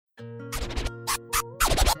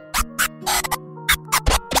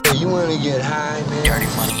you wanna get high, man? Dirty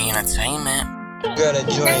Money Entertainment. Got a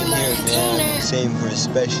joint here, man. Same for a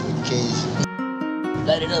special occasion.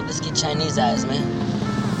 Light it up, let's get Chinese eyes, man.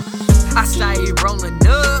 I stay rolling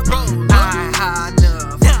up, I ain't high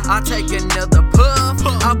enough. I take another puff,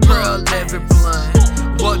 I pearl every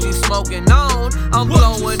blunt. What you smoking on? I'm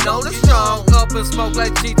blowing on the strong. Up and smoke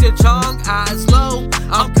like Cheech and Chong. Eyes low,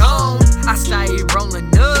 I'm gone. I stay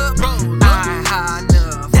rolling up, I ain't high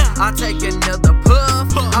enough. I take another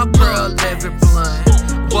puff, I pearl every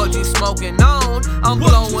blunt. What you smoking on? I'm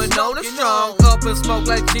blowing on the strong. Up and smoke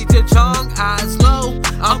like Cheech and Chong. Eyes low,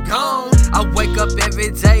 I'm gone. I wake up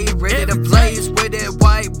every day ready to blaze with that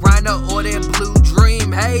white rhino or that blue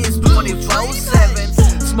dream haze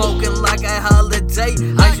 24/7. Smoking like a holiday,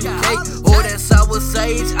 ice cream cake or that sour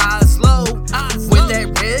sage. Eyes low with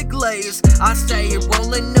that red glaze. I stay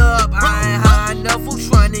rolling up, I ain't high enough. Who's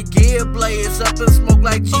trying to get blaze up and smoke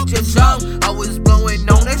like Cheech and Chong? Always blowing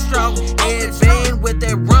on that strong. Headband with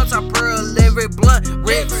that runs, I pearl every blunt.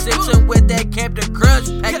 Red Simpson with that Captain Crunch,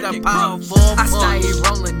 packed a powerful. I stay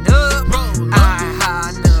rolling up, I ain't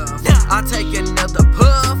high enough. I take another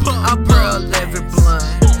puff, I pearl every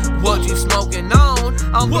blunt. What you smoking on?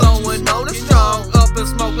 I'm blowing on the strong. Up and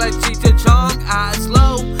smoke like Cheech and Chong. Eyes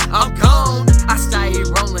low, I'm gone. I stay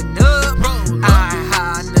rolling up, I ain't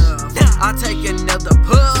high enough. I take another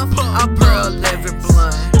puff, I pearl every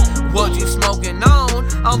blunt. What you smoking on?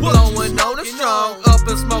 I'm blowing on the strong. Up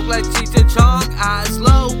and smoke like Cheech and Chong. Eyes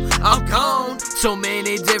low, I'm gone. So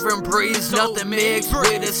many different breeds, nothing mixed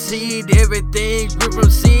with a seed. Everything grew from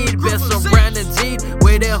seed, best around the deed.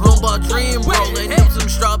 With that humble dream, rolling up some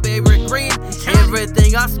strawberry cream.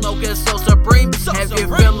 Everything I smoke is so supreme. Have you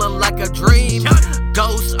feeling like a dream?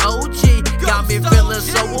 Ghost OG got me feeling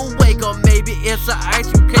so awake, or maybe it's an ice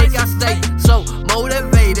cream cake. I stay so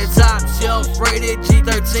motivated. Top shelf rated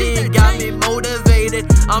G13 got me motivated.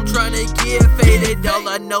 I'm trying to get faded. All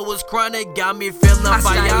I know is chronic got me feeling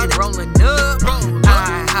fire. Rolling up,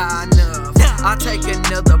 I ain't high enough. I take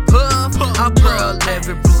another puff, I pearl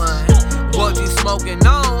every blunt. What you smoking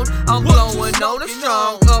on? I'm blowing on the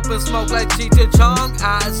strong. Up and smoke like Cheech and Chong.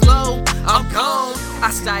 Eyes low, I'm gone.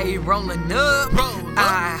 I stay rolling up,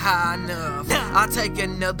 I ain't high enough. I take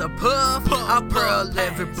another puff, I pearl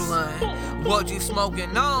every blunt. What you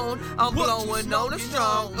smoking on? I'm blowing on the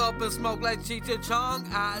strong. Up and smoke like Cheech and Chong.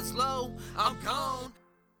 Eyes low, I'm gone.